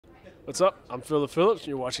What's up? I'm Phillip Phillips, and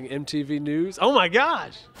you're watching MTV News. Oh my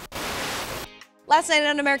gosh! Last night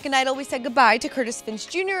on American Idol, we said goodbye to Curtis Finch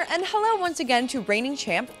Jr. and hello once again to reigning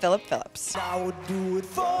champ Phillip Phillips. I would do it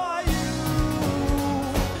for you.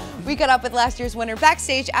 We got up with last year's winner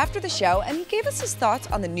backstage after the show, and he gave us his thoughts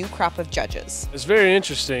on the new crop of judges. It's very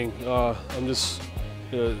interesting. I'm just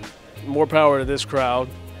more power to this crowd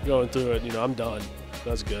going through it. I'm done.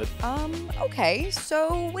 That's good. Okay,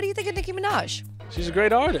 so what do you think of Nicki Minaj? She's a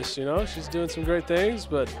great artist, She's doing some great things,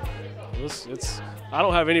 but I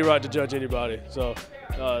don't have any right to judge anybody, so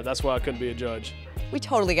that's why I couldn't be a judge. We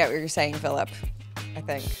totally get what you're saying, Phillip, I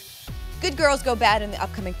think. Good girls go bad in the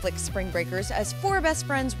upcoming flick Spring Breakers as four best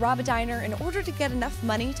friends rob a diner in order to get enough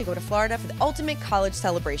money to go to Florida for the ultimate college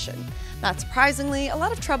celebration. Not surprisingly, a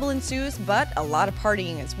lot of trouble ensues, but a lot of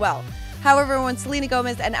partying as well. However, when Selena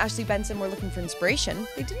Gomez and Ashley Benson were looking for inspiration,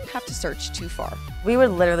 they didn't have to search too far. We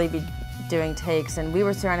would literally be doing takes, and we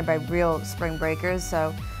were surrounded by real spring breakers,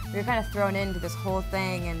 so we were kind of thrown into this whole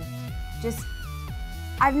thing, and just,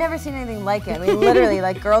 I've never seen anything like it. I mean, literally,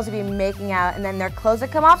 like, girls would be making out, and then their clothes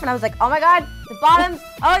would come off, and I was like, oh my god, the bottoms,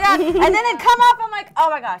 oh my god, and then it'd come off, I'm like, oh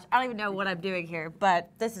my gosh, I don't even know what I'm doing here, but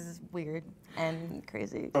this is weird and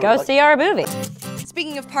crazy. Go see our movie.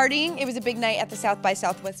 Speaking of partying, it was a big night at the South by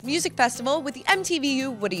Southwest Music Festival with the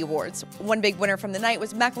MTV Woody Awards. One big winner from the night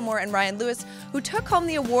was Macklemore and Ryan Lewis, who took home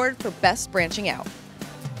the award for Best Branching Out.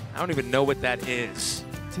 I don't even know what that is.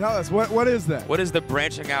 Tell us, what is that? What is the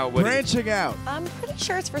branching out? Branching out. I'm pretty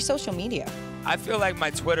sure it's for social media. I feel like my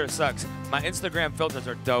Twitter sucks. My Instagram filters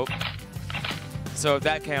are dope. So if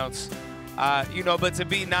that counts. But to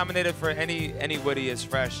be nominated for any Woody is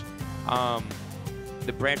fresh.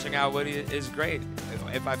 The branching out Woody is great.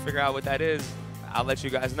 If I figure out what that is, I'll let you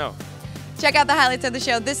guys know. Check out the highlights of the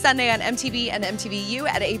show this Sunday on MTV and MTVU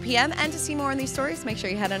at 8 p.m. And to see more on these stories, make sure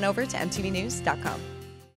you head on over to mtvnews.com.